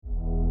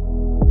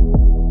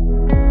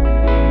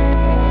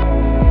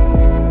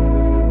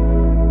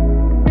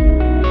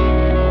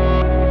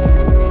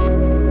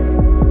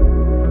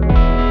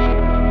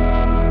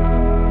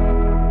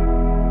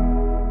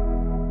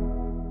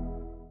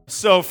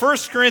So 1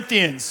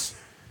 Corinthians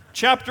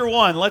chapter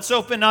 1, let's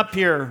open up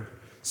here,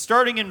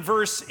 starting in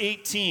verse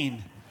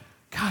 18.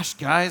 Gosh,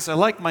 guys, I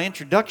like my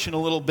introduction a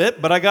little bit,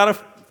 but I got to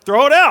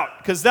throw it out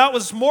because that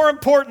was more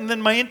important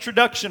than my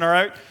introduction, all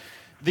right?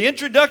 The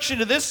introduction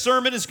to this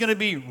sermon is going to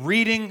be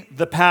reading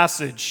the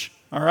passage,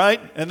 all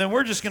right? And then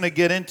we're just going to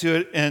get into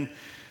it and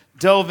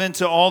delve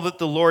into all that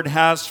the Lord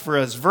has for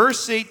us.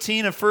 Verse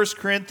 18 of 1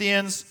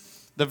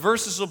 Corinthians, the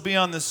verses will be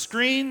on the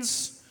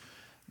screens.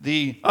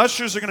 The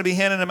ushers are going to be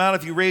handing them out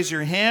if you raise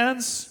your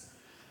hands.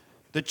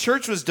 The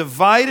church was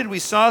divided. We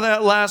saw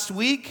that last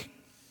week.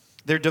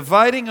 They're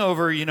dividing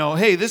over,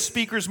 hey, this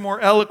speaker's more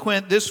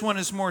eloquent. This one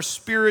is more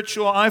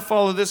spiritual. I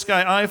follow this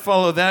guy. I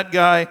follow that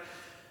guy.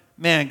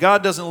 Man,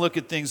 God doesn't look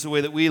at things the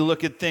way that we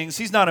look at things.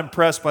 He's not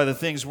impressed by the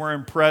things we're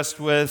impressed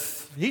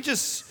with.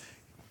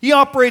 He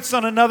operates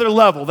on another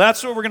level.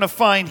 That's what we're going to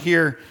find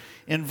here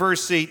in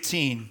verse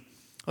 18.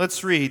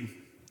 Let's read.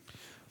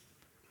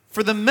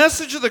 For the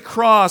message of the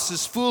cross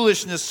is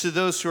foolishness to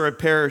those who are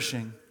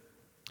perishing.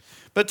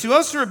 But to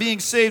us who are being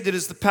saved, it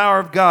is the power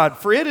of God.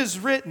 For it is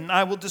written,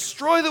 I will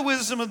destroy the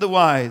wisdom of the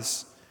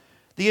wise.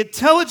 The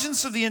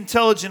intelligence of the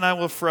intelligent I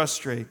will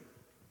frustrate.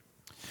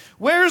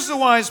 Where is the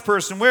wise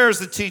person? Where is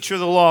the teacher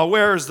of the law?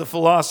 Where is the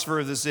philosopher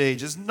of this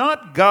age? Is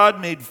not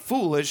God made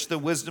foolish the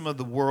wisdom of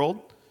the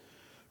world?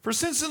 For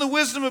since in the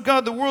wisdom of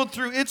God, the world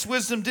through its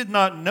wisdom did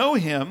not know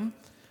him,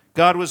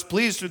 God was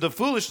pleased through the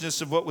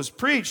foolishness of what was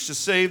preached to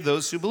save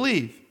those who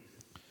believe.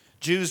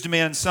 Jews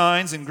demand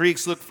signs and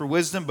Greeks look for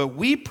wisdom, but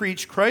we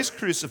preach Christ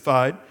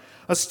crucified,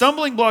 a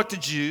stumbling block to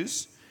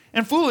Jews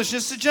and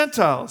foolishness to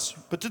Gentiles.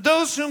 But to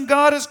those whom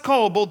God has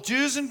called, both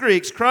Jews and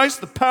Greeks,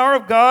 Christ the power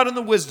of God and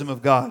the wisdom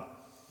of God.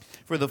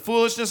 For the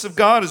foolishness of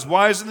God is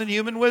wiser than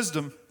human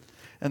wisdom,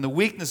 and the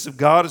weakness of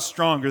God is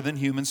stronger than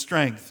human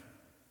strength.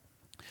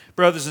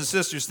 Brothers and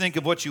sisters, think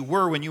of what you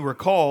were when you were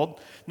called.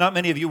 Not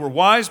many of you were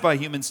wise by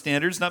human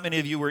standards. Not many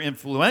of you were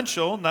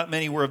influential. Not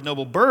many were of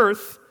noble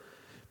birth.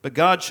 But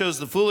God chose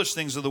the foolish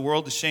things of the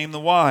world to shame the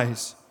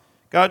wise.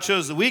 God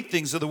chose the weak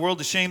things of the world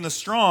to shame the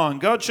strong.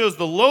 God chose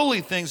the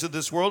lowly things of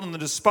this world and the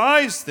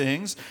despised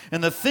things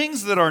and the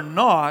things that are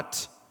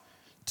not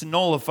to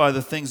nullify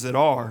the things that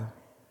are,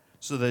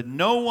 so that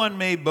no one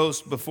may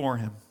boast before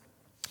him.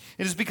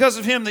 It is because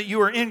of him that you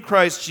are in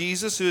Christ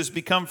Jesus, who has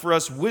become for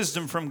us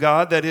wisdom from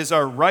God, that is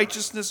our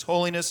righteousness,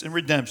 holiness, and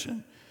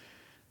redemption.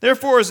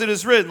 Therefore, as it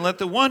is written, let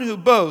the one who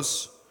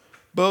boasts,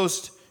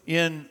 boast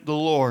in the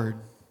Lord.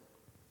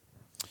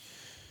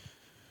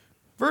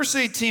 Verse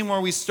 18,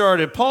 where we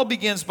started, Paul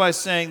begins by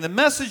saying, the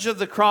message of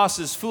the cross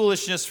is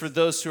foolishness for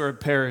those who are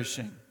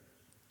perishing.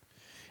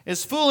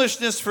 It's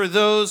foolishness for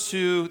those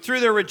who, through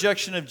their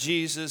rejection of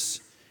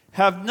Jesus,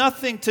 have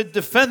nothing to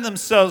defend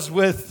themselves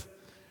with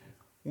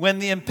when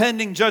the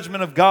impending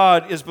judgment of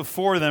God is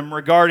before them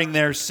regarding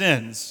their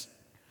sins.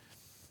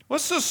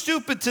 What's so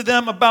stupid to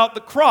them about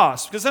the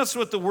cross? Because that's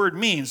what the word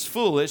means,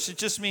 foolish. It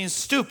just means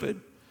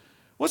stupid.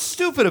 What's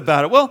stupid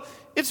about it? Well,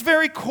 it's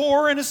very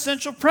core and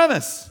essential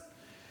premise.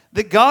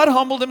 That God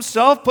humbled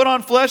himself, put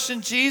on flesh in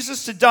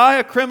Jesus to die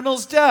a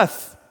criminal's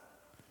death.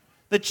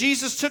 That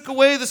Jesus took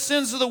away the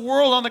sins of the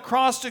world on the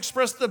cross to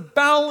express the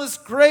boundless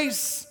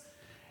grace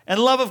and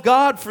love of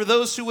God for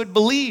those who would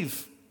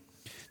believe.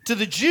 To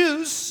the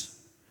Jews,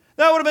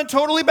 that would have been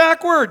totally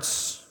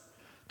backwards.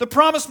 The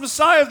promised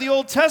Messiah of the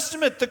Old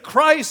Testament, the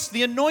Christ,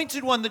 the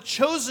anointed one, the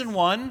chosen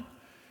one,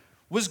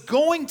 was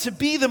going to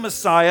be the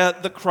Messiah,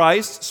 the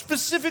Christ,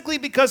 specifically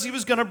because he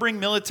was going to bring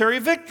military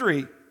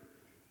victory.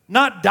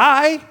 Not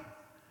die.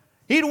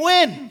 He'd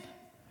win.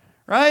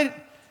 Right?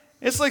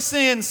 It's like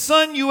saying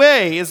Sun Yue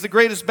is the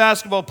greatest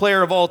basketball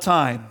player of all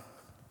time.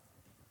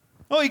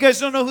 Oh, you guys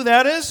don't know who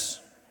that is?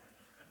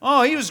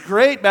 Oh, he was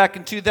great back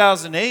in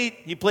 2008.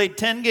 He played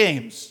 10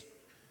 games.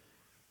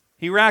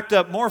 He racked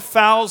up more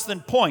fouls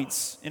than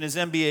points in his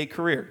NBA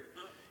career.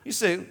 You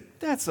say,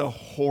 that's a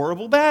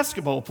horrible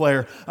basketball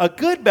player. A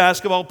good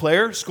basketball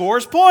player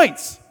scores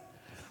points.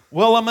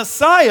 Well, a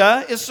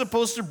Messiah is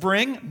supposed to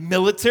bring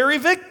military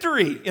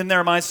victory in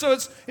their minds. So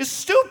it's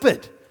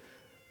stupid,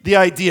 the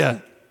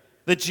idea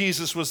that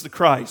Jesus was the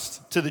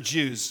Christ to the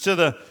Jews. To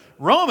the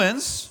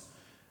Romans,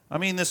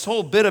 this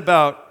whole bit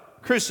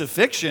about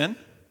crucifixion,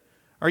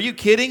 are you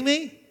kidding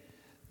me?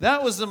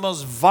 That was the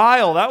most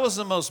vile, that was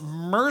the most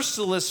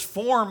merciless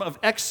form of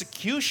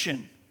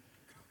execution.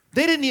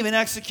 They didn't even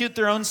execute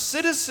their own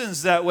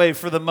citizens that way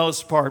for the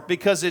most part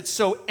because it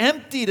so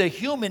emptied a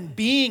human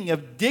being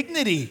of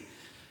dignity.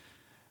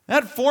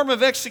 That form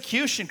of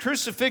execution,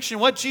 crucifixion,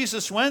 what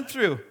Jesus went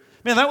through,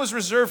 man, that was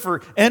reserved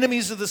for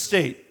enemies of the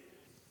state.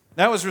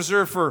 That was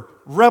reserved for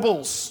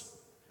rebels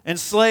and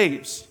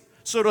slaves.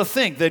 So to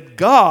think that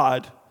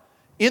God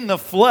in the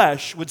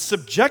flesh would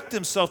subject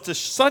himself to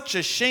such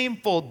a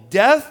shameful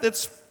death,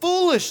 that's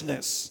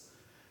foolishness.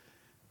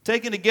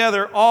 Taken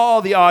together,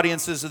 all the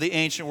audiences of the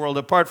ancient world,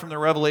 apart from the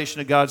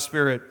revelation of God's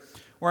Spirit,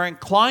 were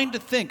inclined to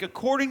think,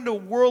 according to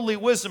worldly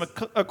wisdom,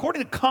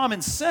 according to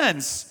common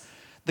sense,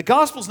 the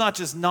gospel's not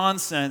just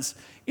nonsense,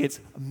 it's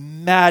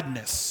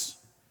madness.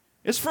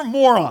 It's for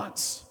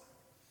morons.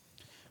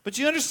 But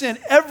you understand,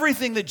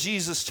 everything that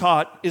Jesus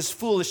taught is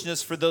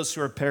foolishness for those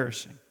who are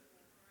perishing.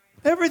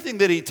 Everything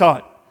that he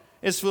taught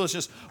is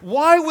foolishness.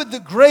 Why would the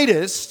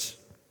greatest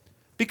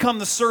become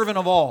the servant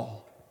of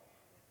all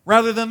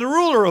rather than the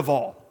ruler of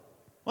all?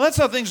 Well, that's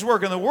how things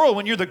work in the world.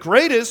 When you're the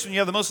greatest, when you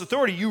have the most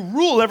authority, you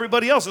rule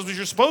everybody else. That's what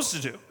you're supposed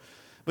to do.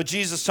 But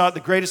Jesus taught the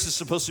greatest is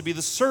supposed to be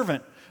the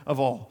servant of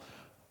all.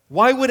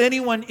 Why would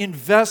anyone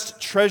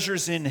invest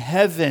treasures in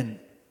heaven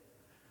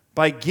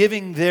by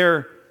giving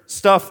their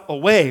stuff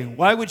away?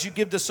 Why would you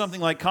give to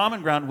something like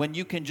Common Ground when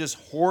you can just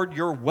hoard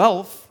your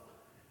wealth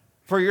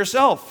for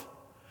yourself?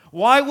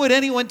 Why would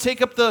anyone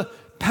take up the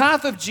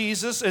path of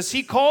Jesus as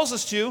he calls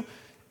us to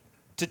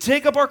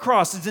take up our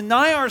cross, to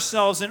deny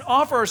ourselves and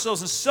offer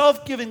ourselves in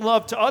self-giving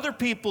love to other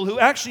people who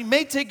actually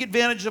may take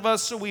advantage of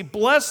us, so we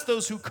bless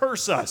those who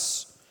curse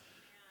us?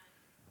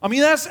 I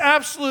mean, that's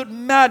absolute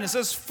madness.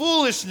 That's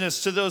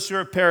foolishness to those who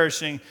are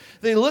perishing.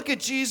 They look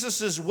at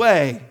Jesus'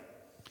 way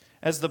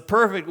as the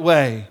perfect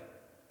way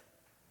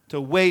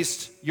to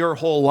waste your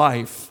whole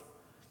life.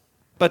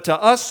 But to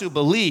us who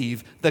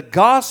believe, the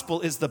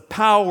gospel is the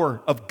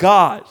power of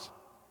God.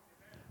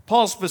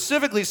 Paul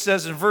specifically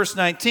says in verse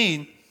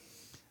 19,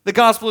 the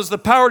gospel is the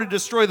power to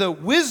destroy the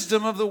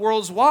wisdom of the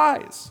world's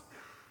wise,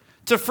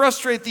 to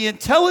frustrate the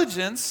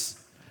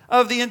intelligence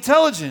of the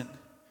intelligent.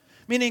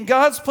 Meaning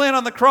God's plan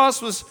on the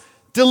cross was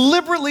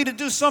deliberately to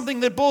do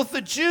something that both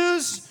the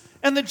Jews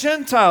and the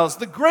Gentiles,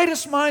 the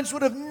greatest minds,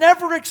 would have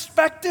never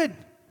expected,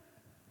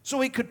 so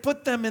he could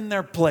put them in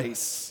their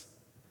place.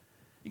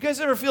 You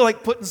guys ever feel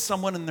like putting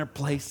someone in their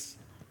place?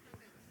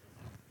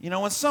 You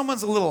know, when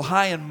someone's a little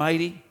high and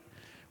mighty,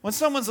 when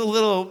someone's a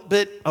little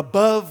bit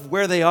above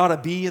where they ought to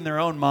be in their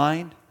own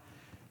mind,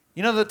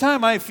 you know, the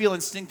time I feel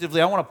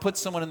instinctively I want to put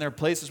someone in their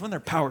place is when they're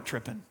power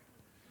tripping.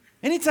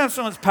 Anytime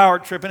someone's power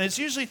tripping, it's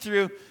usually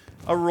through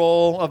a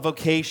role, a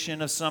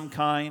vocation of some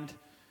kind.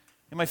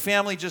 And my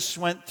family just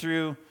went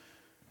through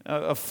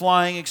a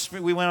flying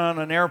experience. We went on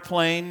an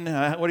airplane.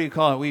 What do you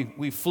call it?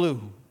 We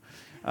flew.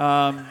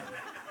 And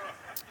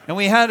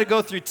we had to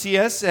go through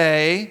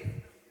TSA.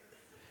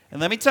 And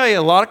let me tell you,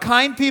 a lot of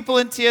kind people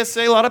in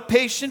TSA, a lot of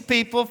patient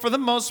people for the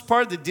most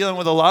part. They're dealing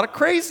with a lot of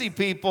crazy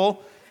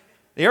people.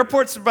 The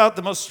airport's about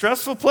the most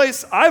stressful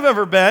place I've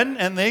ever been,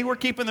 and they were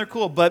keeping their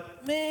cool.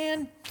 But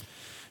man,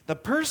 the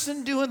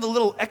person doing the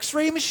little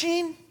x-ray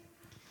machine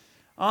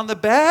on the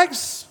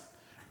bags,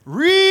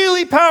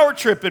 really power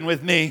tripping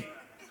with me.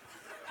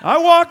 I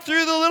walked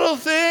through the little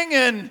thing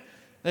and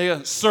they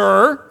go,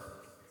 "Sir,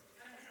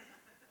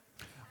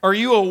 are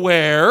you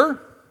aware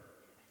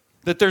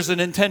that there's a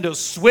Nintendo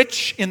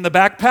Switch in the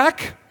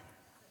backpack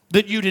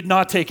that you did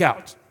not take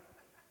out?"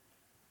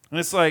 And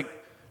it's like,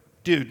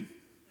 dude,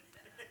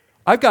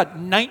 I've got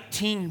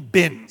 19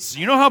 bins.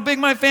 You know how big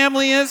my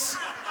family is?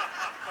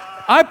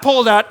 I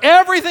pulled out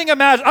everything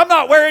imaginable. I'm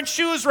not wearing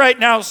shoes right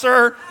now,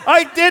 sir.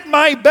 I did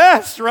my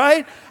best,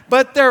 right?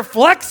 But they're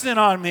flexing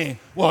on me.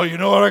 Well, you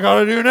know what I got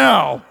to do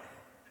now?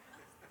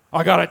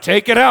 I got to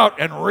take it out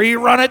and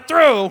rerun it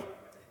through.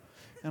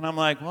 And I'm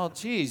like, well,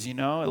 geez, you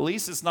know, at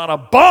least it's not a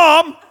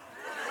bomb.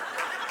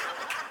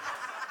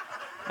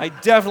 I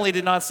definitely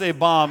did not say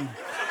bomb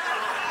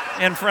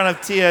in front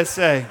of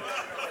TSA.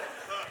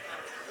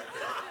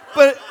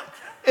 But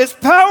it's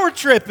power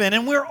tripping,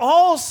 and we're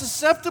all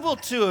susceptible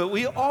to it.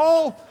 We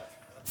all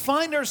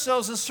find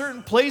ourselves in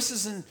certain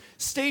places and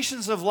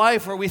stations of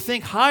life where we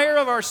think higher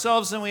of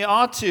ourselves than we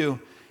ought to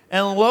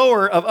and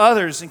lower of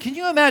others. And can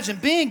you imagine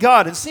being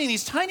God and seeing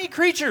these tiny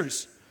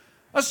creatures,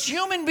 us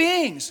human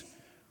beings,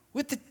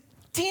 with the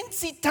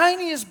teensy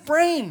tiniest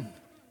brain,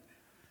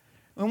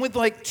 and with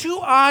like 2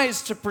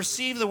 eyes to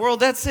perceive the world?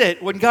 That's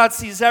it, when God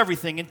sees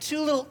everything, and 2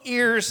 little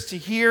ears to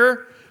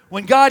hear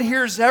when God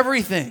hears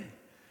everything.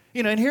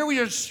 You know, and here we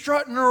are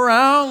strutting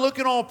around,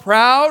 looking all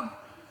proud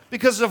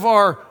because of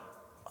our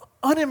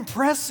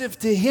unimpressive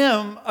to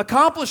him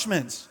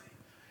accomplishments.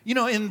 You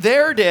know, in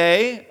their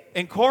day,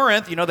 in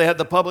Corinth, you know, they had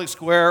the public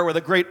square where the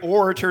great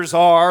orators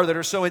are that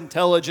are so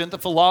intelligent, the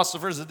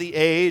philosophers of the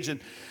age, and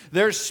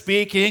they're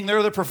speaking.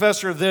 They're the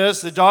professor of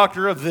this, the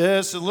doctor of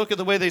this, and look at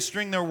the way they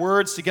string their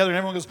words together, and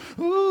everyone goes,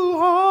 ooh,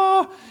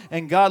 ah.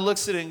 And God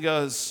looks at it and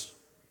goes,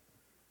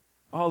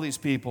 all these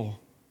people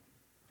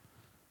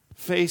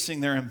facing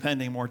their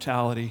impending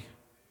mortality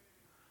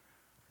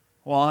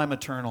while I'm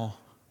eternal.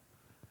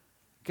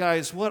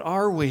 Guys, what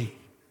are we?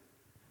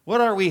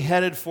 What are we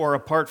headed for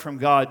apart from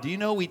God? Do you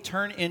know we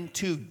turn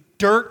into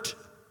dirt?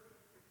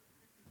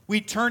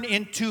 We turn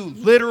into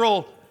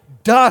literal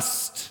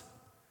dust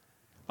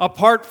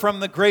apart from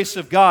the grace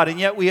of God. And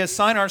yet we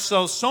assign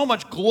ourselves so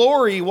much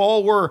glory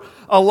while we're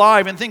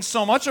alive and think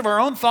so much of our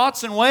own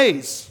thoughts and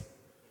ways.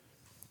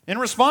 In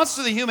response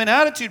to the human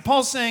attitude,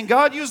 Paul's saying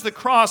God used the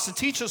cross to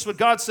teach us what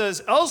God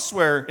says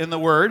elsewhere in the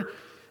Word.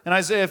 In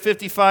Isaiah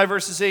 55,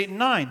 verses 8 and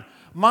 9.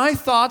 My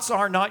thoughts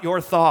are not your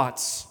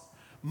thoughts.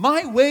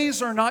 My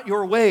ways are not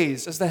your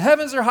ways. As the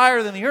heavens are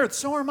higher than the earth,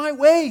 so are my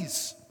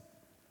ways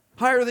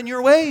higher than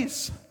your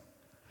ways.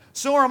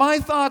 So are my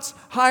thoughts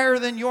higher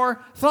than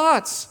your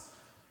thoughts.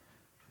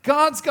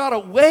 God's got a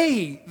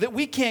way that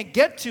we can't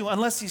get to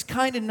unless he's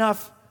kind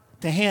enough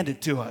to hand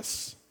it to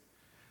us.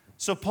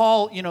 So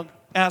Paul,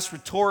 asked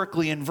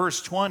rhetorically in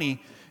verse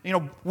 20,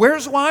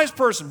 where's the wise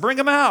person? Bring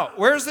him out.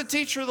 Where's the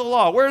teacher of the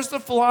law? Where's the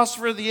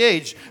philosopher of the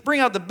age? Bring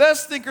out the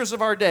best thinkers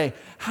of our day.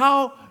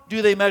 How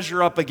do they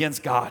measure up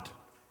against God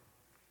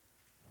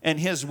and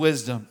his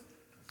wisdom?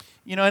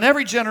 In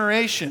every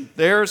generation,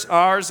 there's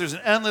an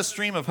endless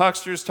stream of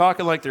hucksters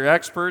talking like they're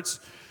experts.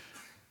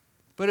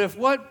 But if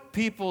what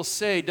people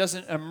say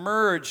doesn't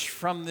emerge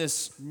from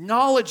this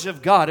knowledge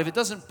of God, if it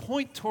doesn't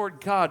point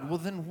toward God, well,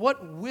 then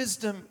what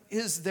wisdom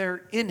is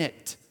there in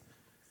it?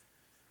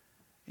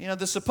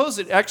 The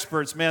supposed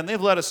experts, man,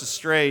 they've led us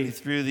astray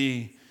through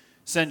the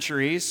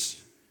centuries.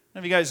 I don't know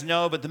if you guys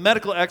know, but the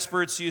medical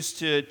experts used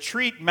to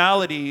treat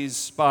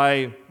maladies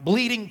by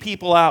bleeding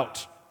people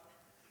out.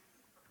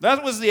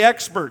 That was the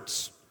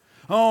experts.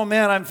 Oh,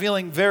 man, I'm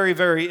feeling very,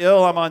 very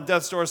ill. I'm on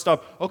death's door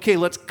stuff. Okay,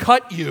 let's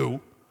cut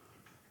you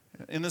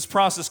in this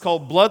process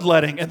called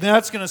bloodletting, and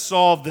that's going to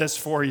solve this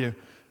for you.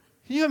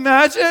 Can you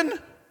imagine?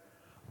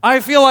 I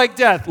feel like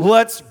death.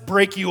 Let's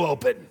break you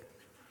open,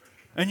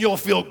 and you'll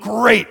feel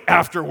great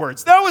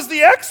afterwards. That was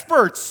the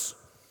experts.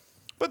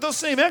 But those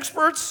same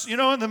experts, in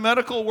the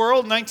medical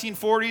world,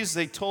 1940s,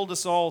 they told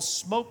us all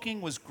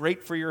smoking was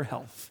great for your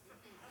health.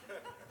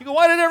 You go,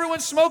 why did everyone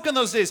smoke in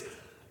those days?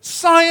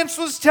 Science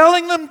was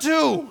telling them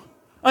to,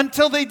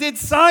 until they did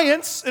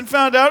science and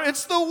found out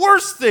it's the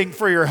worst thing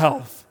for your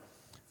health.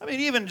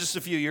 Even just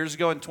a few years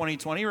ago in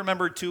 2020,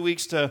 remember 2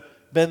 weeks to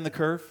bend the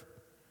curve?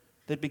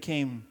 That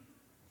became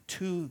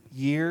 2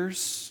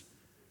 years,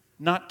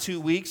 not 2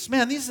 weeks.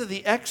 Man, these are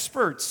the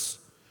experts.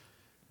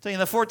 In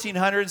the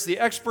 1400s, the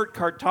expert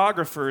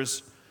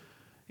cartographers,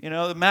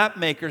 the map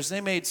makers,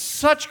 they made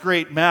such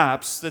great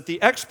maps that the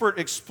expert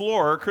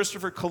explorer,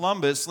 Christopher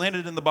Columbus,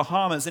 landed in the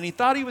Bahamas, and he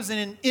thought he was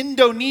in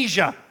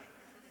Indonesia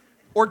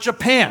or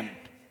Japan.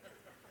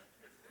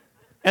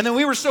 And then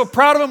we were so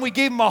proud of him, we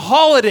gave him a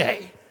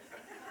holiday.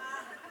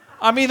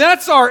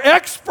 That's our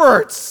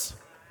experts.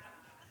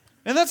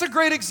 And that's a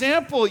great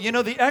example.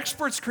 The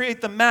experts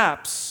create the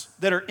maps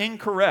that are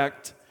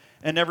incorrect,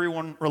 and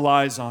everyone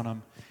relies on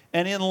them.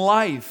 And in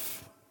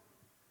life,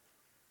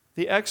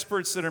 the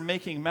experts that are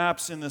making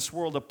maps in this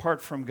world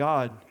apart from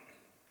God,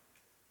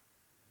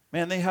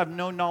 man, they have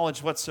no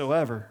knowledge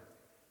whatsoever.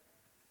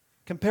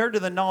 Compared to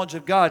the knowledge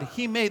of God,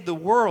 He made the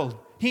world.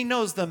 He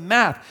knows the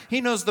map. He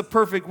knows the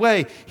perfect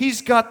way.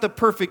 He's got the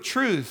perfect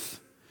truth.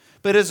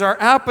 But is our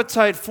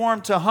appetite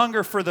formed to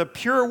hunger for the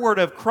pure word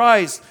of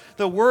Christ,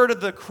 the word of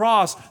the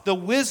cross, the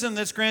wisdom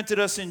that's granted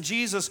us in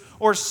Jesus,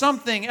 or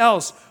something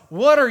else?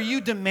 What are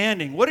you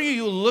demanding? What are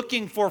you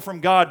looking for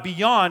from God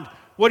beyond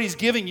what He's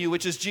giving you,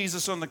 which is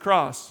Jesus on the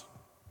cross?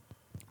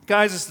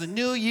 Guys, it's the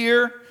new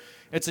year.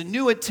 It's a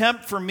new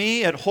attempt for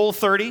me at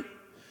Whole30,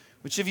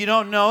 which if you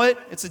don't know it,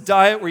 it's a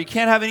diet where you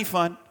can't have any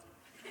fun.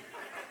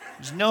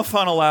 There's no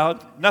fun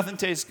allowed. Nothing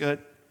tastes good.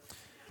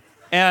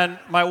 And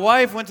my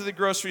wife went to the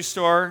grocery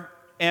store,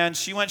 and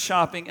she went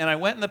shopping, and I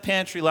went in the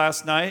pantry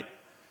last night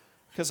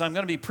because I'm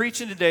going to be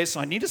preaching today, so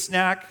I need a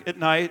snack at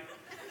night.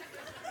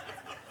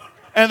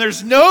 And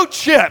there's no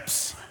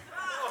chips.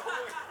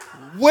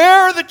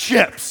 Where are the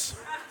chips?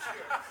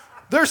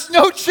 There's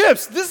no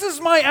chips. This is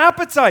my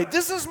appetite.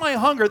 This is my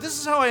hunger. This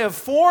is how I have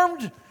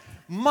formed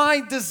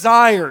my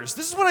desires.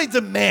 This is what I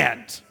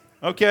demand,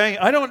 okay?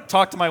 I don't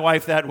talk to my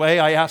wife that way.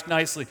 I ask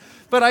nicely.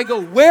 But I go,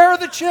 where are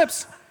the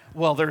chips?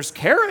 Well, there's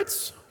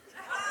carrots.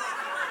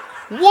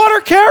 What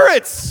are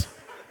carrots?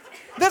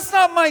 That's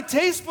not my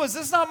taste buds.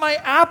 That's not my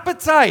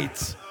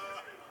appetite.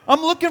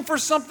 I'm looking for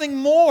something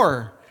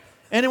more.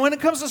 And when it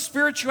comes to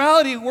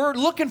spirituality, we're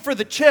looking for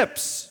the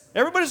chips.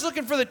 Everybody's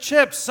looking for the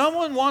chips.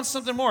 Someone wants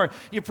something more.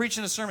 You're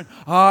preaching a sermon.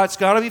 Oh, it's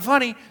got to be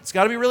funny. It's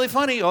got to be really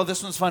funny. Oh,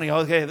 this one's funny.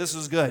 Okay, this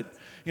is good.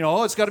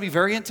 It's got to be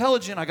very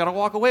intelligent. I got to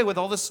walk away with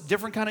all this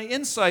different kind of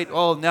insight.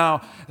 Oh,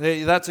 now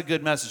that's a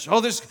good message.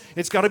 Oh,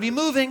 it's got to be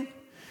moving.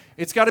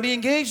 It's got to be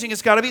engaging.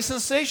 It's got to be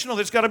sensational.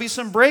 There's got to be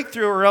some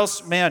breakthrough, or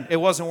else, man, it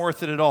wasn't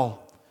worth it at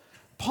all.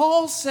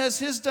 Paul says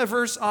his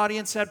diverse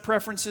audience had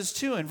preferences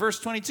too. In verse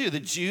 22, the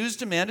Jews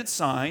demanded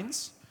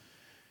signs,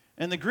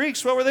 and the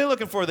Greeks, what were they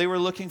looking for? They were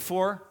looking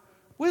for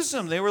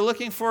wisdom. They were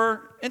looking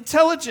for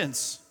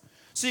intelligence.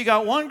 So you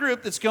got one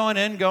group that's going,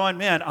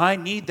 man, I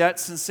need that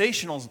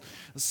sensational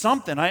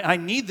something. I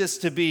need this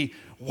to be,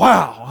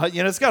 wow.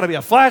 It's got to be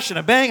a flash and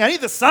a bang. I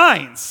need the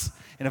signs.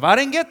 And if I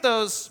didn't get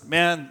those,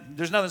 man,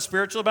 there's nothing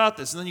spiritual about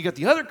this. And then you got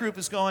the other group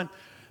that's going,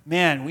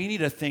 man, we need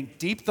to think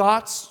deep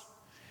thoughts,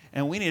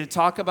 and we need to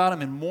talk about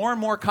them in more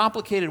and more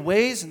complicated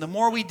ways. And the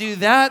more we do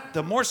that,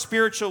 the more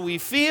spiritual we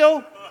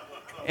feel.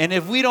 And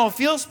if we don't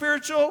feel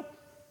spiritual,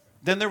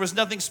 then there was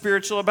nothing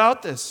spiritual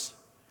about this.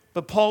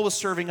 But Paul was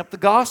serving up the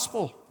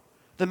gospel,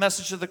 the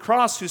message of the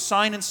cross, whose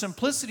sign and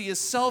simplicity is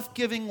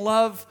self-giving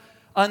love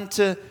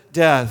unto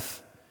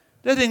death.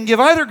 That didn't give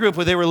either group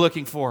what they were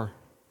looking for.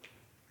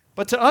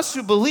 But to us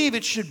who believe,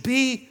 it should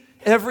be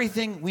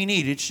everything we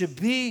need. It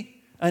should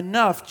be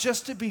enough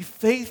just to be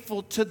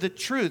faithful to the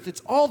truth.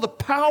 It's all the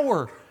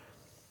power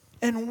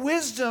and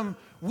wisdom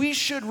we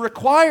should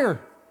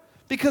require.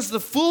 Because the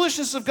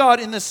foolishness of God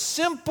in the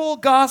simple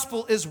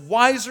gospel is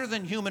wiser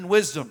than human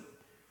wisdom.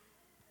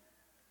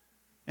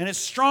 And it's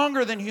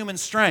stronger than human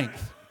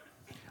strength.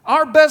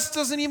 Our best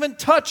doesn't even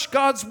touch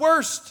God's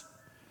worst.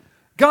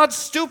 God's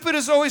stupid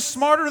is always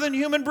smarter than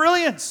human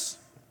brilliance.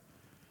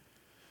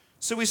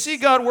 So we see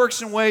God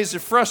works in ways that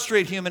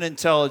frustrate human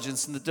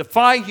intelligence and that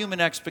defy human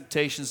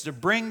expectations, to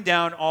bring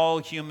down all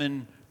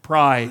human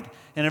pride.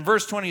 And in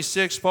verse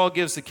 26, Paul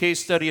gives the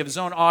case study of his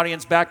own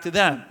audience back to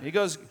them. He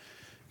goes,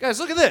 guys,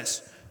 look at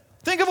this.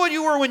 Think of what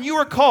you were when you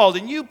were called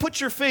and you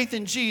put your faith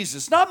in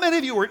Jesus. Not many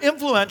of you were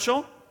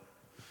influential.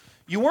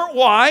 You weren't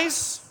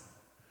wise,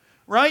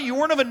 right? You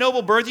weren't of a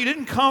noble birth. You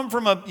didn't come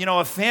from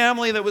a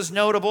family that was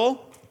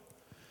notable.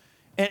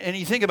 And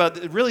you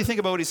really think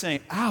about what he's saying.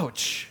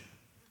 Ouch.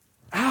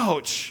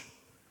 Ouch.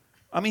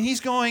 I mean, he's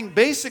going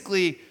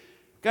basically,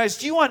 guys,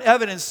 do you want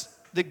evidence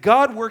that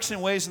God works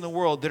in ways in the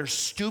world that are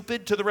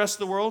stupid to the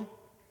rest of the world?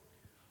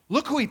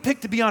 Look who he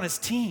picked to be on his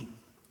team.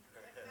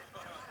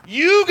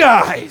 You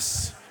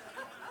guys.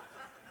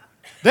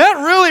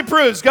 That really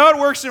proves God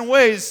works in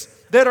ways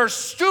that are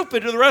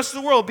stupid to the rest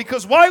of the world,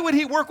 because why would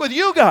he work with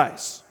you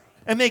guys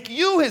and make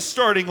you his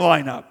starting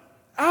lineup?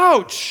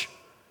 Ouch.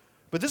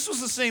 But this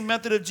was the same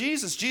method of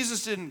Jesus.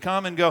 Jesus didn't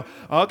come and go,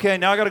 okay,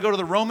 now I got to go to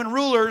the Roman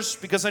rulers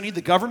because I need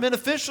the government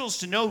officials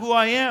to know who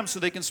I am so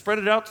they can spread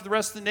it out to the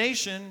rest of the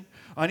nation.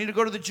 I need to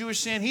go to the Jewish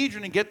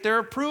Sanhedrin and get their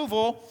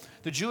approval,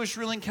 the Jewish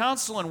ruling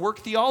council, and work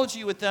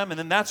theology with them, and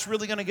then that's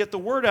really going to get the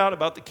word out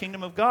about the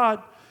kingdom of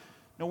God.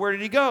 Now, where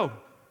did he go?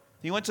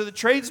 He went to the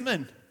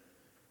tradesmen.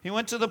 He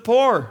went to the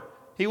poor.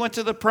 He went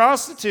to the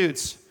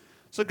prostitutes.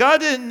 So God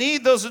didn't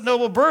need those of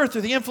noble birth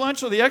or the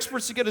influential, the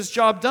experts to get his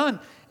job done,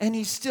 and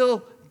he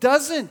still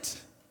doesn't.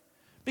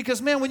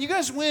 Because, man, when you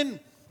guys win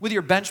with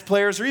your bench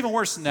players, or even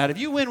worse than that, if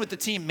you win with the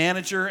team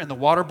manager and the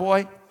water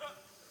boy,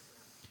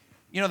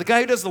 the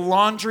guy who does the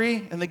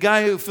laundry and the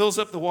guy who fills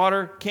up the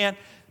water can,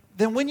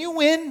 then when you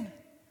win,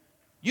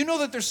 you know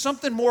that there's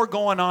something more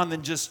going on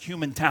than just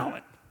human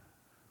talent.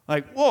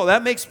 Like, whoa,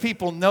 that makes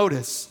people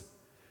notice.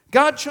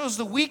 God chose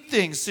the weak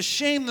things to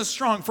shame the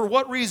strong. For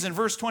what reason?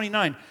 Verse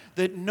 29,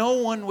 that no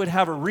one would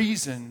have a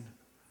reason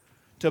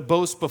to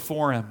boast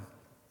before him.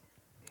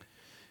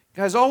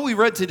 Guys, all we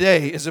read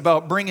today is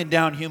about bringing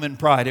down human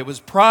pride. It was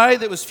pride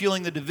that was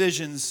fueling the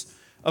divisions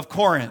of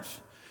Corinth.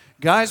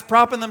 Guys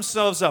propping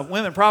themselves up,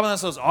 women propping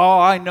themselves, oh,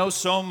 I know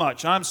so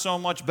much. I'm so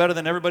much better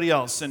than everybody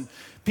else. And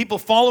people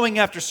following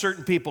after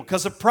certain people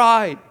because of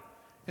pride.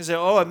 They say,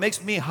 oh, it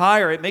makes me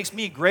higher. It makes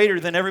me greater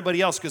than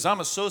everybody else because I'm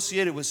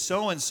associated with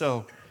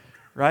so-and-so,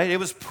 right? It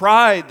was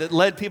pride that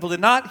led people to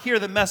not hear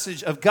the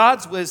message of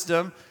God's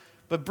wisdom,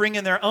 but bring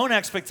in their own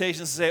expectations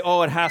and say,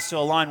 oh, it has to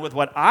align with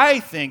what I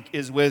think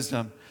is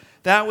wisdom.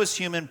 That was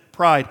human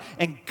pride.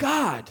 And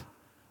God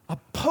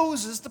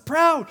opposes the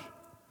proud.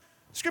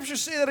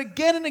 Scriptures say that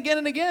again and again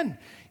and again.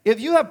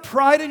 If you have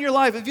pride in your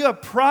life, if you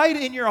have pride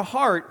in your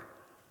heart,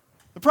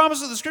 the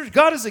promise of the Scripture,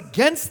 God is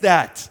against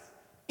that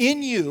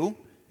in you,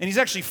 and he's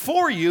actually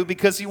for you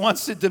because he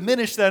wants to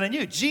diminish that in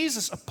you.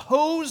 Jesus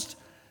opposed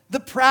the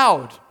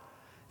proud.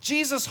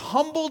 Jesus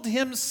humbled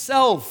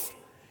himself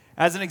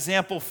as an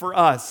example for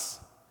us.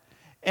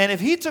 And if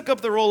he took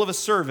up the role of a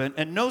servant,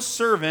 and no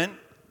servant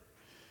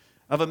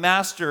of a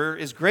master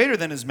is greater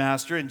than his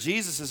master, and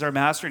Jesus is our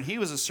master, and he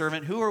was a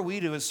servant, who are we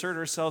to assert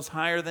ourselves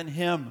higher than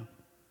him?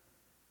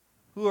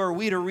 Who are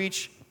we to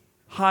reach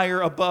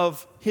higher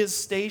above his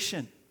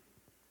station?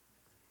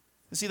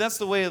 You see, that's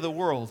the way of the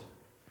world.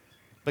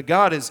 But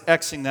God is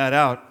Xing that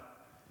out.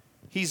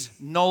 He's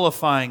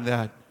nullifying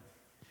that.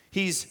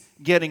 He's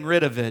getting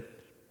rid of it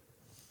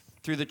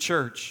through the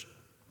church.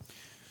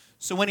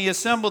 So when he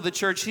assembled the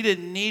church, he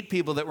didn't need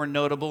people that were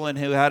notable and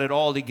who had it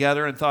all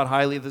together and thought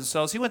highly of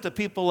themselves. He went to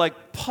people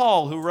like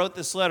Paul, who wrote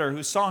this letter,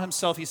 who saw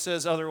himself, he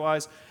says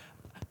otherwise,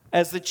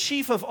 as the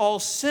chief of all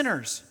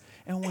sinners.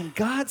 And when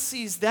God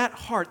sees that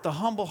heart, the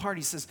humble heart,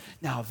 he says,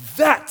 now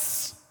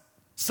that's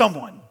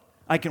someone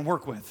I can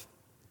work with.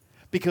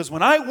 Because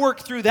when I work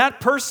through that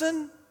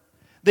person,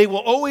 they will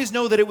always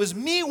know that it was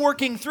me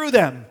working through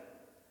them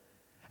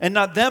and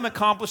not them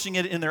accomplishing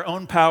it in their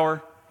own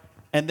power.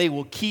 And they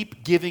will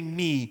keep giving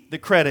me the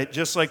credit,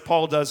 just like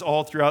Paul does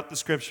all throughout the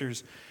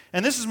Scriptures.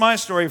 And this is my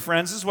story,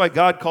 friends. This is why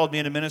God called me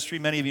into ministry.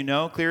 Many of you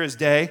know, clear as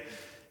day.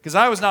 Because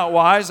I was not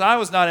wise. I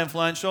was not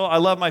influential. I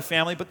love my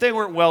family, but they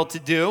weren't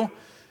well-to-do.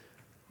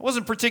 I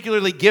wasn't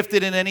particularly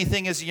gifted in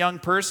anything as a young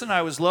person.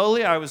 I was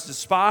lowly. I was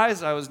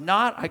despised.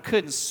 I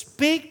couldn't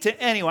speak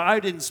to anyone. I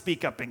didn't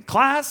speak up in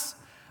class.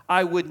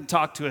 I wouldn't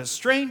talk to a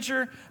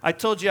stranger. I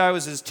told you I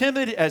was as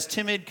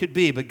timid could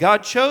be. But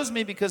God chose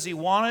me because he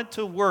wanted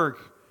to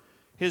work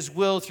his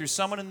will through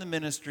someone in the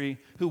ministry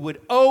who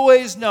would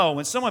always know.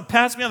 When someone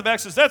pats me on the back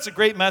and says, that's a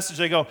great message,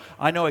 I go,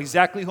 I know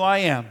exactly who I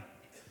am.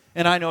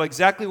 And I know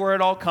exactly where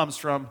it all comes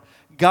from.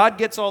 God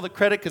gets all the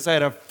credit because I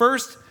had a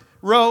first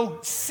row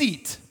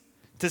seat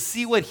to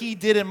see what he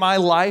did in my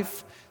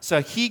life.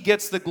 So he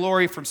gets the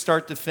glory from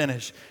start to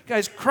finish.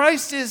 Guys,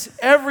 Christ is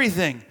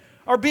everything.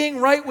 Our being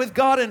right with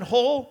God and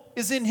whole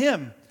is in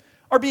him.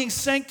 our being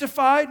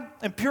sanctified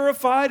and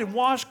purified and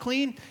washed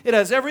clean, it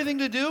has everything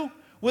to do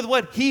with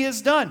what He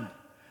has done.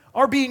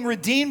 Our being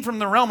redeemed from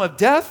the realm of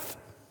death,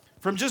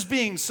 from just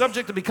being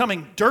subject to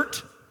becoming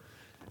dirt,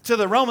 to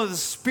the realm of the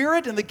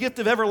Spirit and the gift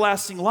of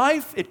everlasting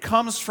life, it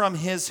comes from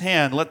His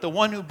hand. Let the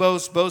one who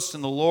boasts, boast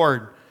in the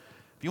Lord.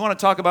 If you want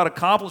to talk about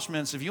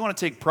accomplishments, if you want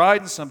to take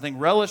pride in something,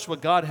 relish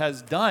what God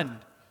has done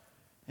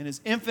in His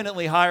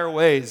infinitely higher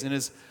ways, in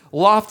His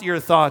loftier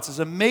thoughts, His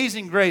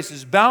amazing grace,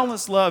 His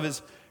boundless love,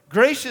 His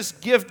gracious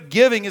gift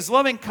giving, His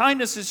loving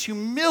kindness, His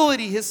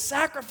humility, His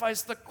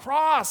sacrifice, the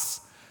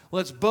cross.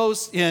 Let's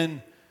boast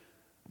in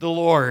the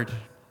Lord.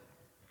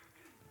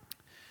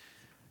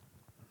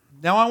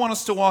 Now I want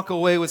us to walk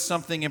away with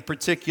something in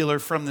particular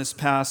from this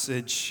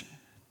passage.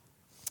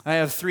 I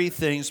have 3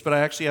 things, but I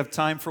actually have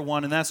time for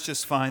one, and that's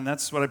just fine.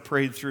 That's what I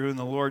prayed through, and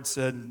the Lord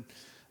said,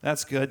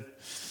 that's good.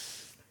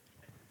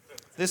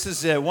 This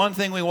is it. One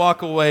thing we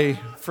walk away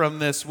from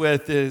this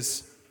with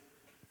is,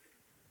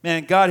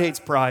 man, God hates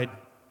pride.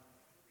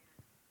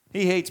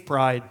 He hates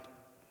pride.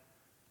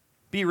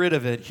 Be rid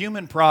of it.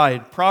 Human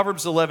pride.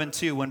 Proverbs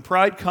 11:2. When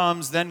pride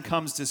comes, then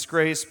comes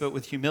disgrace, but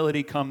with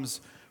humility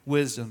comes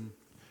wisdom.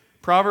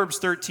 Proverbs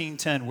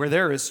 13:10. Where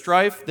there is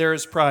strife, there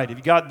is pride. If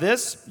you got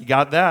this, you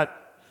got that.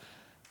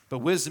 But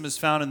wisdom is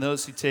found in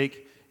those who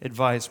take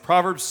advice.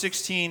 Proverbs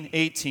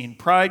 16:18.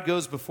 Pride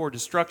goes before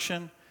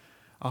destruction,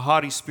 a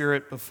haughty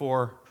spirit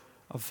before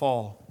a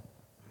fall.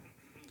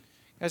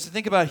 Guys, to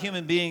think about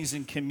human beings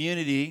in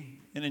community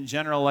and in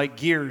general like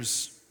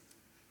gears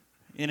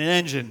in an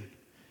engine.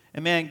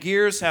 And man,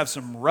 gears have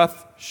some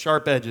rough,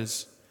 sharp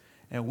edges.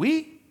 And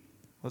we,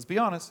 let's be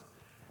honest,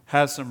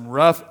 have some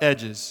rough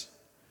edges.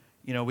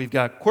 You know, we've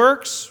got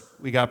quirks,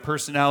 we got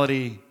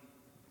personality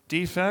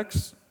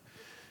defects.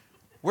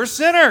 We're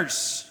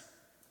sinners.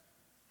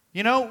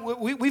 You know,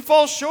 we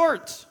fall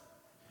short.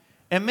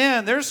 And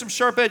man, there's some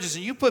sharp edges.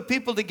 And you put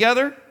people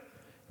together,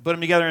 put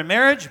them together in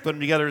marriage, you put them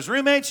together as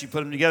roommates, you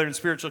put them together in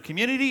spiritual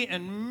community,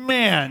 and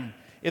man,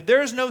 if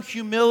there's no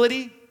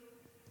humility,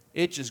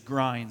 it just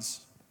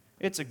grinds.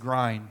 It's a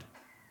grind.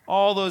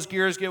 All those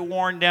gears get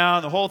worn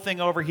down, the whole thing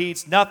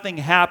overheats, nothing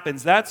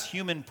happens. That's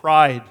human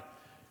pride.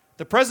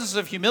 The presence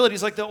of humility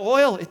is like the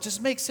oil. It just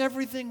makes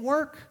everything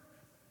work.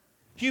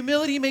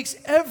 Humility makes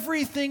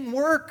everything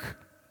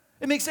work.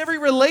 It makes every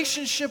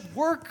relationship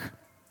work.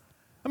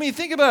 I mean,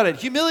 think about it.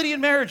 Humility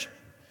in marriage,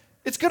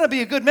 it's going to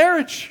be a good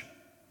marriage.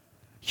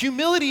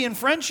 Humility in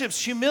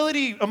friendships,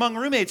 humility among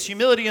roommates,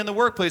 humility in the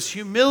workplace,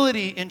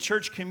 humility in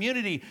church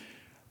community.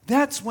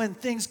 That's when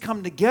things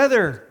come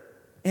together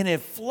and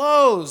it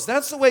flows.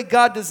 That's the way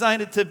God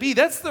designed it to be.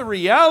 That's the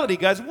reality,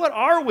 guys. What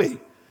are we?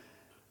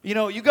 You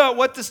know, you got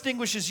what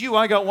distinguishes you.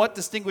 I got what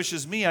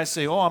distinguishes me. I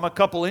say, I'm a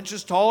couple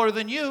inches taller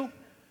than you.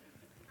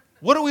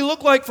 What do we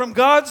look like from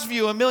God's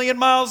view 1,000,000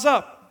 miles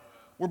up?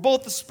 We're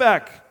both a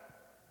speck.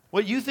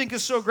 What you think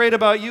is so great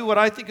about you, what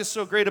I think is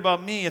so great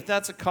about me, if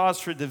that's a cause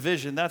for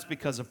division, that's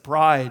because of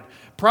pride.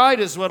 Pride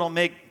is what will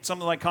make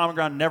something like common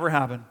ground never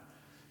happen.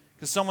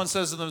 Because someone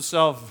says to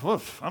themselves,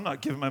 I'm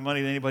not giving my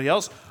money to anybody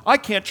else. I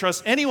can't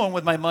trust anyone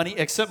with my money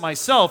except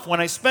myself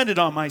when I spend it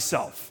on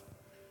myself.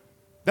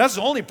 That's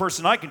the only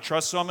person I can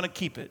trust, so I'm going to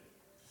keep it.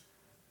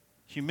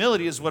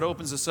 Humility is what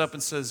opens us up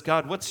and says,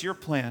 God, what's your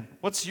plan?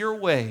 What's your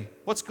way?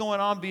 What's going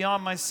on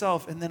beyond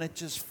myself? And then it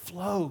just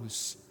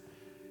flows.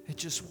 It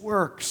just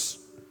works.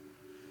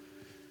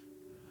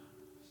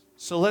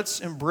 So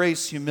let's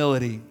embrace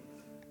humility.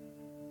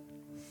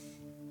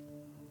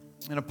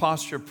 In a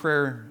posture of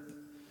prayer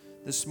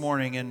this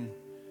morning, and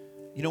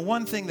you know,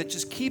 one thing that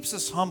just keeps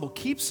us humble,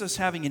 keeps us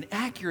having an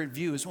accurate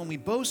view is when we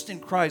boast in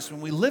Christ,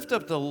 when we lift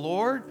up the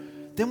Lord,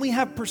 then we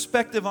have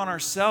perspective on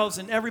ourselves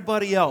and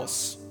everybody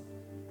else.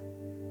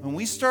 When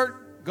we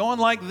start going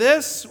like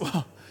this,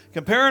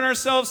 comparing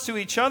ourselves to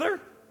each other,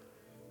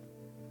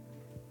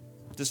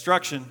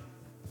 destruction,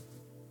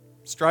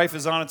 strife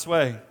is on its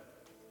way.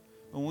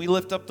 When we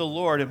lift up the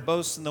Lord and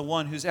boast in the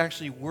one who's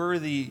actually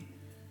worthy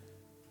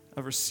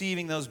of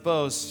receiving those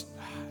boasts,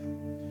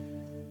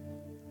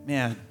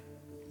 man,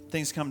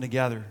 things come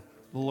together.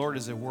 The Lord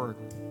is at work.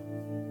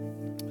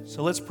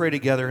 So let's pray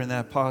together in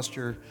that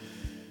posture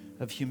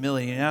of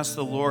humility and ask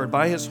the Lord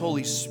by His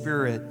Holy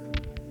Spirit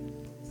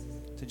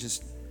to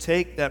just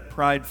take that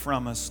pride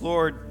from us.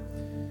 Lord,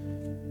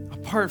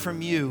 apart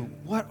from you,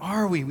 what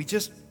are we? We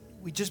just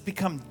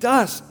become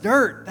dust,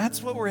 dirt.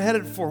 That's what we're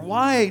headed for.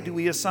 Why do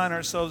we assign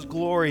ourselves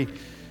glory?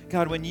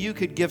 God, when you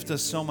could gift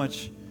us so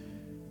much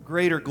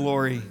greater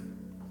glory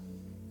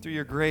through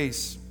your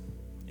grace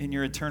in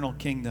your eternal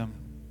kingdom.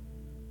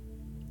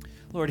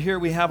 Lord, here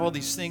we have all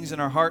these things in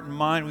our heart and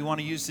mind we want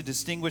to use to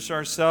distinguish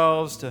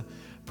ourselves, to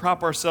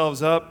prop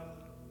ourselves up.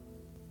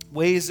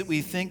 Ways that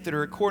we think that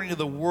are according to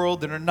the world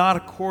that are not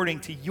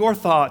according to your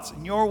thoughts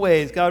and your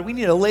ways. God, we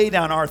need to lay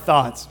down our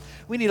thoughts.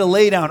 We need to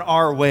lay down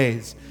our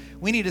ways.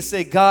 We need to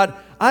say, God,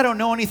 I don't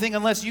know anything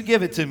unless you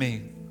give it to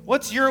me.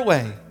 What's your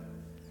way?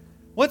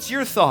 What's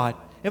your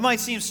thought? It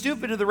might seem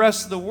stupid to the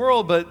rest of the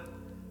world, but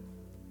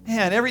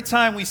man, every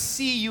time we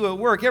see you at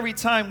work, every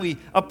time we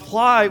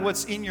apply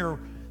what's in your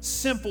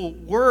simple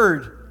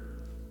word,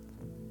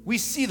 We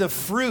see the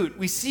fruit.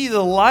 We see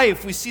the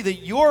life. We see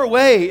that your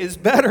way is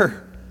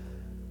better.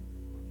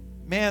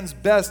 Man's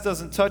best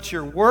doesn't touch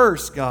your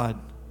worst, God.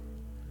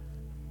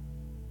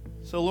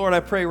 So, Lord, I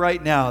pray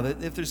right now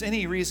that if there's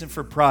any reason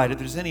for pride, if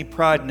there's any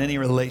pride in any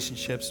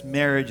relationships,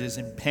 marriages,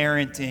 in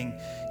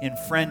parenting, in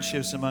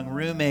friendships, among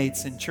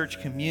roommates, in church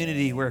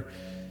community, where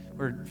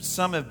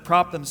some have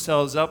propped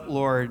themselves up,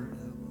 Lord,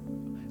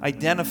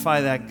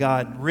 identify that,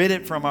 God. Rid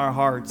it from our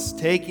hearts.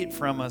 Take it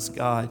from us,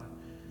 God.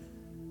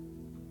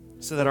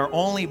 So that our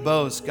only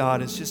boast,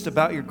 God, is just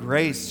about your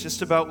grace,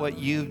 just about what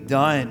you've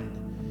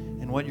done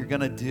and what you're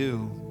going to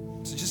do.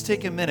 So just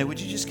take a minute. Would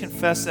you just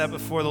confess that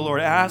before the Lord?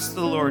 Ask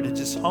the Lord to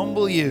just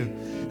humble you.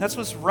 That's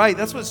what's right.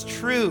 That's what's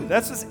true.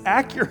 That's what's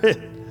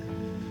accurate.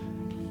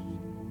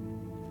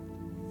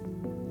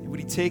 Would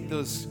He take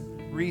those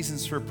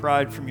reasons for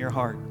pride from your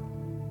heart?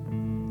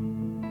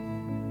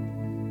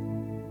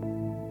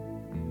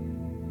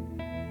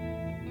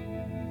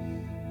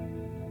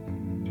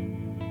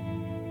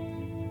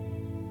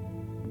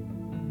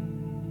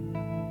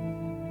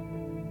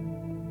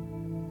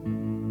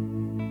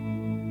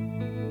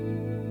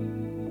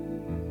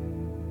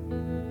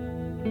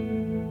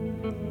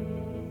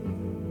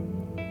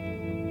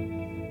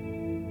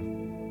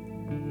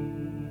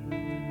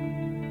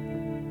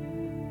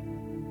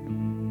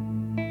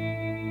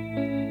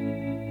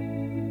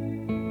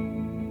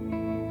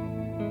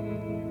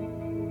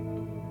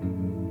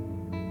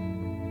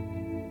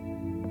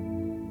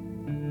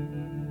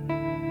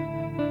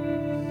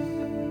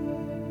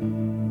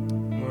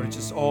 It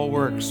just all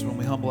works when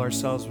we humble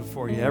ourselves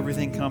before you.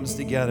 Everything comes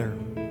together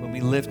when we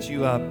lift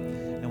you up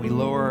and we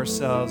lower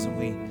ourselves and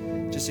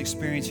we just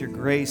experience your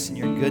grace and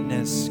your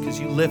goodness, because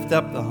you lift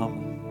up the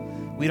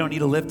humble. We don't need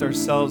to lift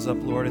ourselves up,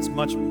 Lord. It's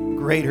much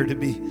greater to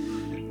be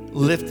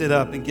lifted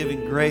up and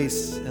given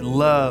grace and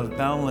love,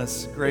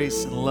 boundless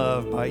grace and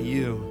love by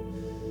you.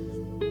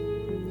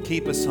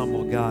 Keep us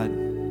humble, God.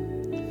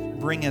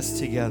 Bring us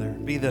together.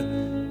 Be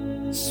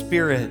the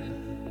Spirit,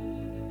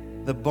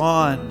 the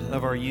bond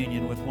of our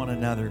union with one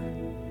another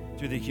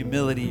through the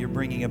humility you're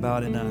bringing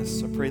about in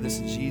us. I pray this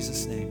in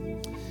Jesus'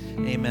 name.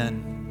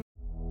 Amen.